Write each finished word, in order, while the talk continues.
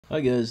Hi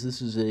guys,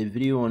 this is a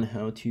video on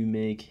how to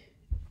make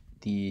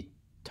the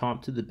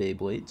top to the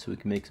Beyblade so we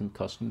can make some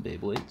custom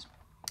Beyblades.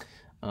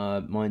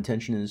 My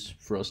intention is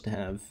for us to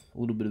have a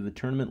little bit of a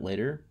tournament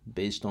later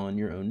based on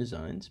your own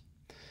designs.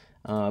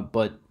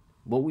 But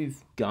what we've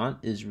got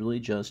is really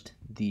just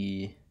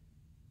the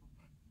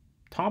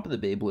top of the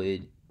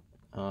Beyblade,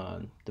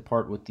 the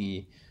part with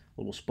the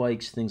little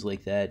spikes, things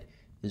like that,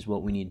 is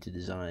what we need to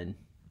design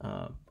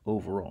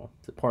overall.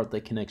 The part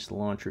that connects the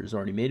launcher is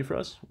already made for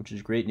us, which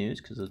is great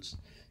news because it's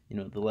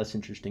the less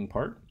interesting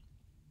part.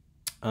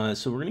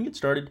 So we're going to get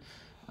started.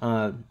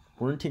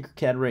 We're in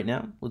TinkerCAD right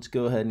now. Let's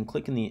go ahead and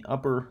click in the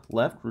upper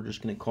left. We're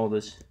just going to call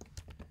this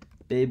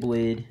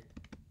Beyblade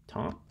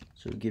top.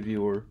 So give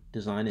your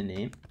design a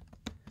name.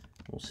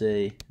 We'll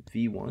say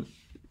V1.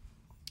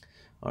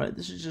 Alright,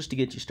 this is just to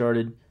get you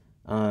started.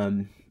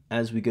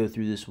 As we go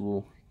through this,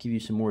 we'll give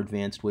you some more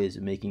advanced ways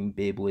of making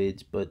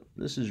Beyblades, but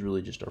this is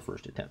really just our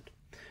first attempt.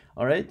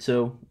 Alright,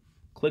 so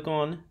click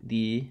on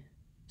the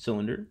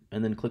cylinder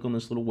and then click on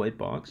this little white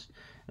box,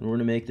 and we're going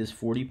to make this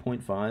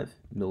 40.5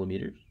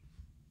 millimeters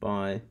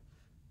by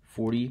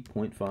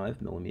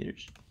 40.5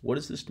 millimeters. What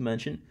is this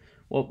dimension?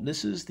 Well,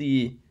 this is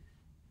the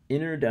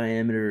inner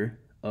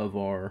diameter of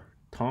our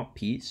top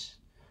piece,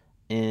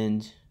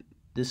 and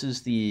this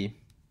is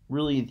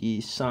really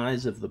the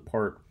size of the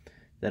part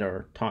that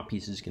our top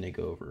piece is going to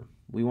go over.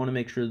 We want to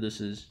make sure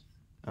this is,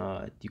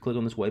 you click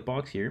on this white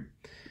box here,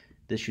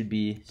 this should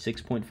be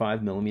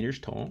 6.5 millimeters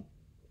tall.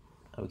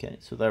 Okay,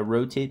 so that I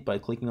rotate by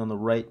clicking on the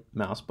right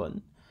mouse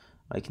button,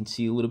 I can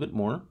see a little bit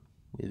more.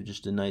 We have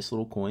just a nice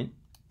little coin.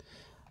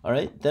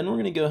 Alright, then we're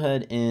going to go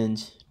ahead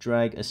and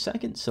drag a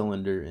second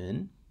cylinder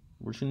in.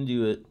 We're just going to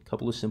do a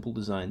couple of simple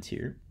designs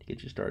here to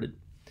get you started.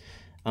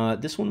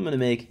 This one I'm going to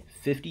make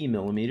 50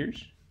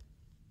 millimeters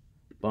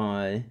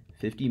by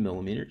 50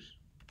 millimeters.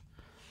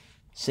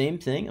 Same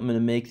thing, I'm going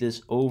to make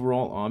this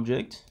overall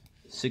object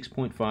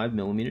 6.5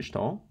 millimeters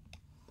tall.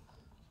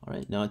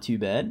 Alright, not too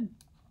bad.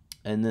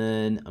 And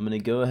then I'm going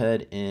to go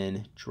ahead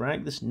and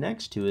drag this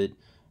next to it,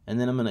 and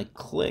then I'm going to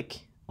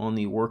click on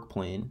the work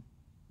plane,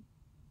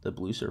 the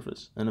blue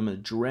surface, and I'm going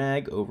to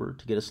drag over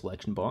to get a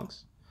selection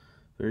box.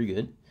 Very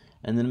good.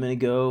 And then I'm going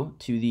to go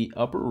to the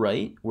upper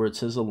right where it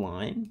says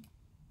align,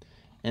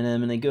 and I'm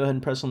going to go ahead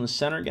and press on the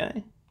center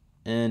guy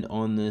and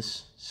on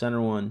this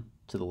center one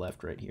to the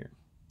left right here.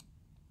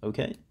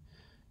 Okay,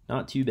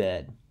 not too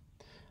bad.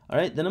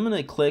 Alright, then I'm going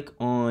to click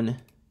on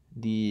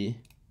the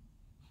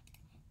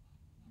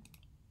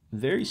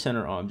very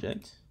center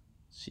object.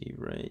 See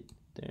right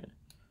there.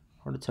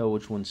 Hard to tell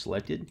which one's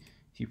selected.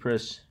 If you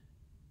press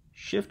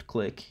shift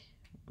click,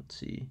 let's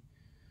see,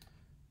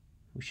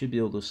 we should be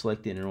able to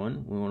select the inner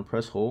one. We want to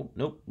press hold.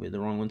 Nope, we had the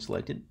wrong one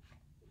selected.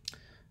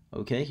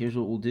 Okay, here's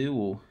what we'll do.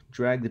 We'll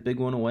drag the big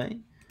one away.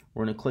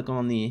 We're going to click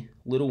on the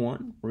little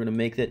one. We're going to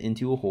make that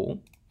into a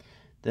hole.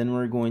 Then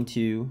we're going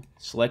to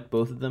select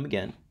both of them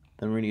again.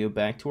 Then we're going to go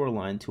back to our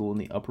align tool in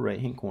the upper right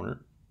hand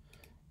corner,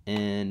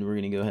 and we're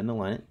going to go ahead and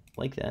align it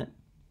like that.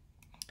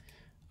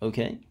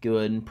 Okay, go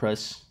ahead and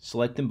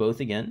select them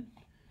both again.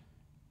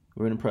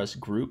 We're going to press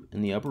group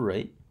in the upper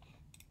right.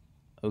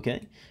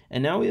 Okay,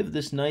 and now we have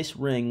this nice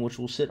ring which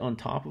will sit on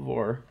top of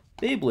our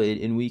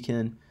Beyblade, and we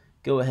can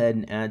go ahead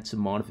and add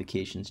some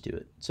modifications to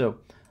it. So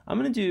I'm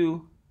going to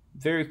do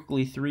very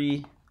quickly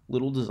 3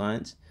 little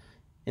designs.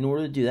 In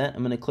order to do that,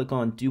 I'm going to click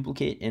on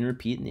duplicate and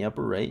repeat in the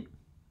upper right.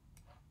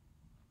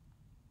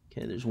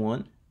 Okay, there's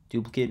 1.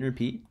 Duplicate and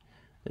repeat.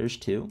 There's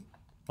 2.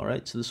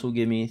 Alright, so this will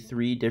give me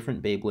 3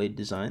 different Beyblade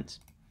designs.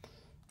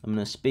 I'm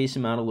going to space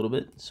them out a little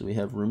bit so we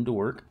have room to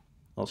work.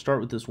 I'll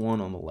start with this one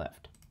on the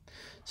left.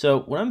 So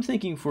what I'm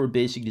thinking for a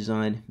basic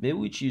design, maybe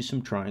we choose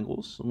some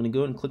triangles. I'm going to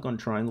go ahead and click on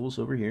triangles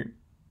over here.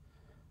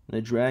 I'm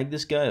going to drag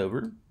this guy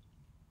over.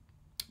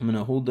 I'm going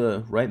to hold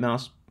the right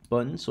mouse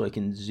button so I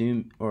can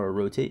zoom or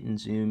rotate and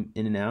zoom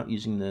in and out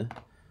using the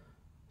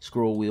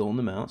scroll wheel on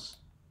the mouse.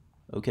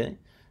 Okay,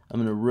 I'm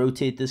going to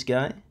rotate this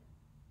guy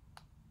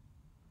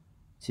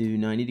to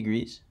 90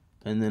 degrees,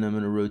 and then I'm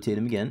going to rotate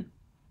him again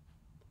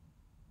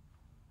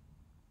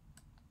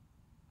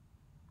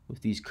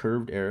with these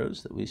curved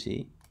arrows that we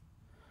see.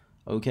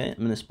 Okay, I'm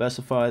going to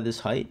specify this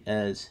height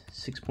as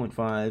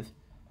 6.5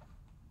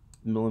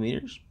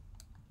 millimeters,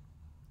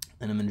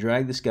 and I'm going to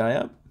drag this guy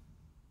up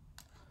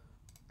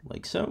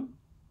like so.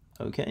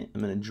 Okay,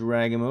 I'm going to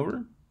drag him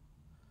over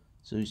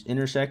so he's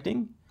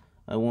intersecting.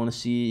 I want to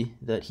see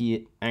that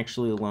he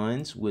actually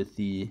aligns with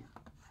the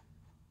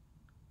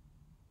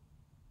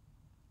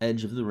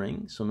edge of the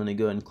ring, so I'm going to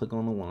go ahead and click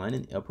on the line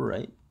in the upper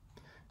right.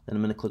 Then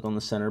I'm going to click on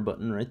the center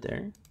button right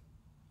there.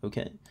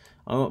 Okay,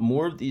 I want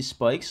more of these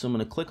spikes, so I'm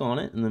going to click on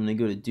it, and then I'm going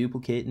to go to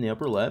duplicate in the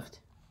upper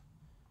left.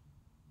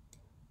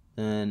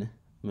 Then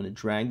I'm going to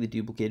drag the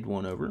duplicated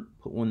one over,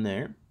 put one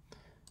there,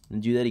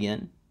 and do that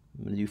again.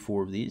 I'm going to do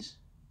 4 of these,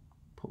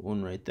 put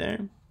one right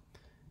there,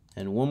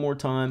 and one more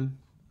time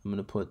I'm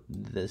going to put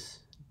this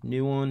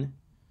new one.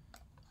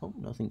 Oh,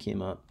 nothing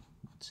came up.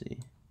 Let's see.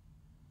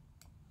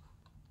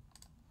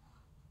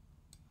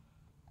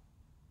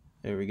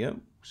 There we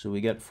go. So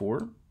we got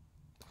 4.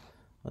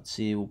 Let's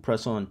see, we'll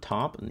press on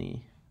top in the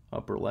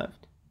upper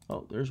left.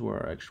 Oh, there's where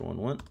our extra one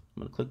went.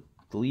 I'm going to click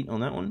delete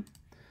on that one.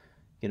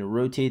 Going to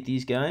rotate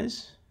these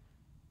guys.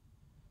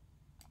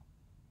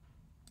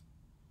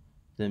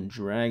 Then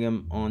drag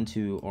them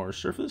onto our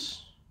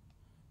surface.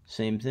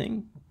 Same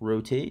thing,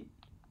 rotate.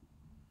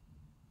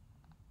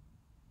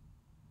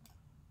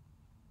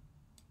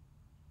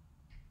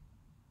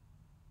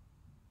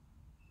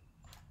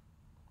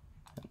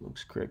 That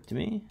looks correct to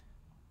me.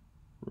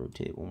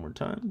 Rotate one more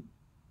time.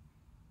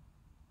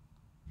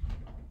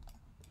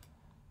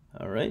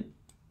 All right.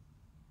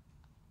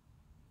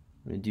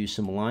 I'm going to do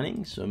some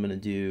aligning. So I'm going to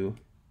do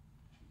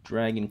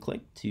drag and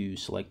click to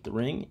select the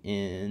ring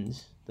and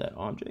that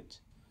object.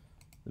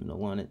 I'm going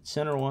to align it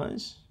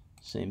center-wise.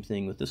 Same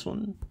thing with this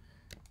one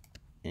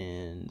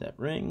and that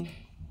ring.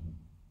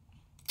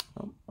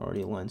 Oh,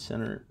 already aligned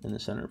center in the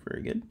center.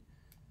 Very good.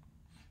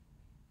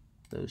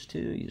 Those two.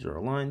 Use our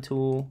align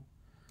tool.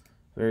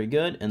 Very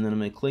good. And then I'm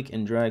going to click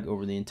and drag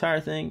over the entire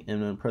thing, and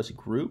I'm going to press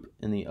group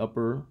in the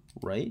upper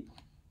right.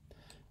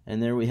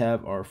 And there we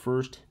have our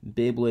first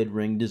Beyblade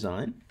ring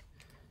design.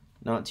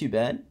 Not too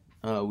bad.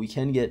 We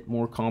can get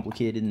more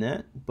complicated than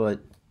that,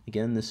 but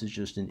again, this is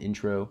just an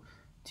intro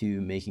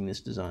to making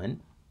this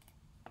design.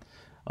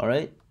 All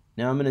right,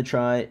 now I'm going to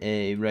try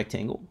a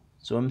rectangle.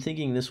 So I'm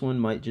thinking this one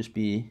might just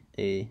be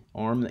a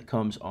arm that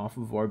comes off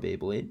of our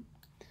Beyblade.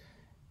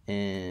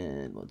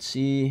 And let's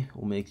see,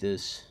 we'll make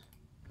this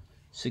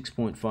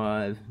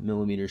 6.5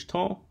 millimeters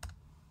tall.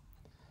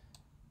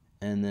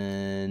 And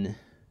then,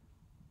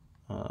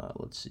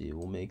 let's see,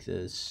 we'll make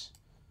this,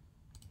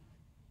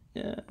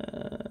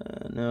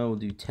 no, we'll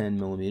do 10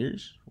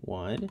 millimeters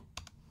wide.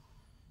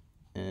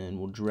 And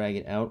we'll drag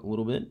it out a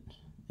little bit.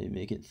 Maybe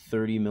make it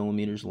 30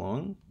 millimeters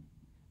long.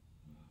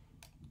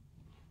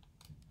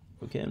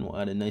 Okay, and we'll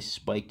add a nice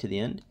spike to the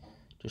end,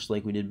 just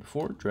like we did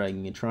before,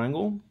 dragging a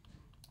triangle.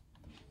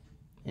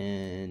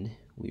 And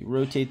we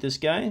rotate this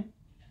guy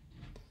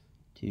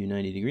to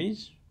 90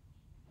 degrees.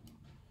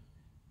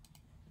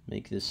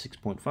 Make this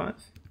 6.5.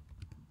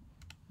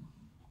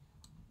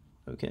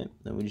 Okay,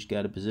 then we just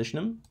got to position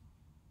them.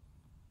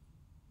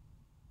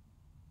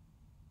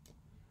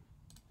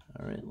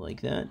 All right,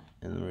 like that.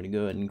 And then we're going to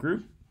go ahead and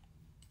group.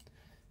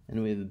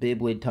 And we have a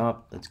Beyblade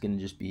top that's going to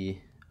just be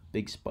a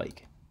big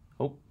spike.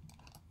 Oh,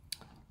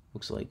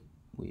 looks like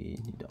we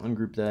need to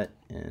ungroup that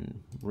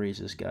and raise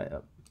this guy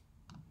up.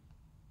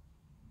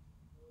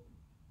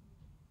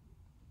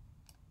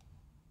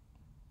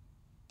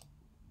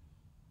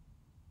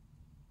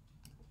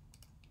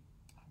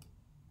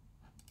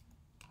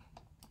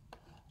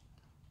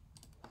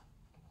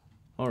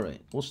 All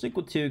right, we'll stick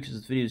with 2 because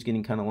this video is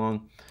getting kind of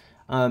long.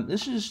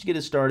 This is just to get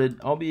it started.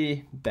 I'll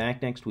be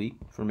back next week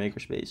for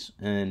Makerspace,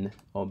 and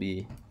I'll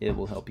be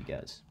able to help you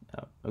guys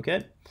out,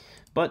 okay?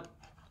 But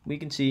we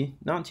can see,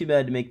 not too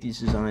bad to make these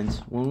designs.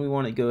 When we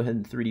want to go ahead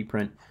and 3D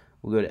print,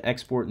 we'll go to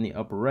export in the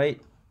upper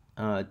right,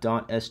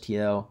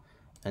 .stl,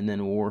 and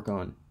then we'll work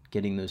on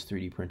getting those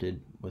 3D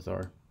printed with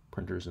our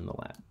printers in the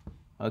lab.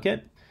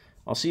 Okay,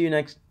 I'll see you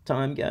next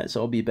time, guys.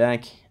 I'll be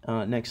back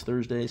next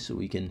Thursday so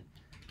we can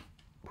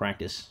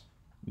practice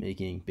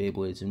making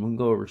Beyblades, and we'll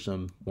go over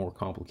some more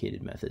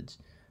complicated methods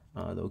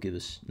that'll give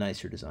us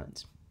nicer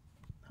designs.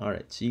 All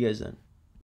right, see you guys then.